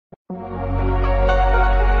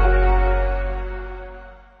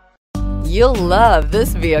You'll love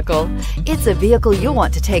this vehicle. It's a vehicle you'll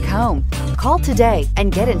want to take home. Call today and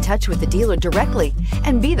get in touch with the dealer directly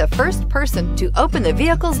and be the first person to open the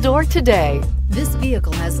vehicle's door today. This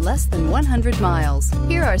vehicle has less than 100 miles.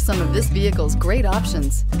 Here are some of this vehicle's great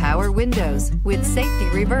options: power windows with safety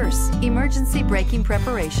reverse, emergency braking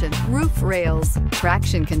preparation, roof rails,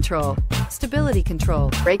 traction control, stability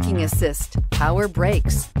control, braking assist, power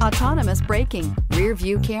brakes, autonomous braking, rear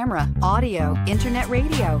view camera, audio, internet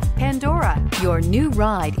radio, Pandora. Your new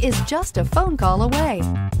ride is just a phone call away.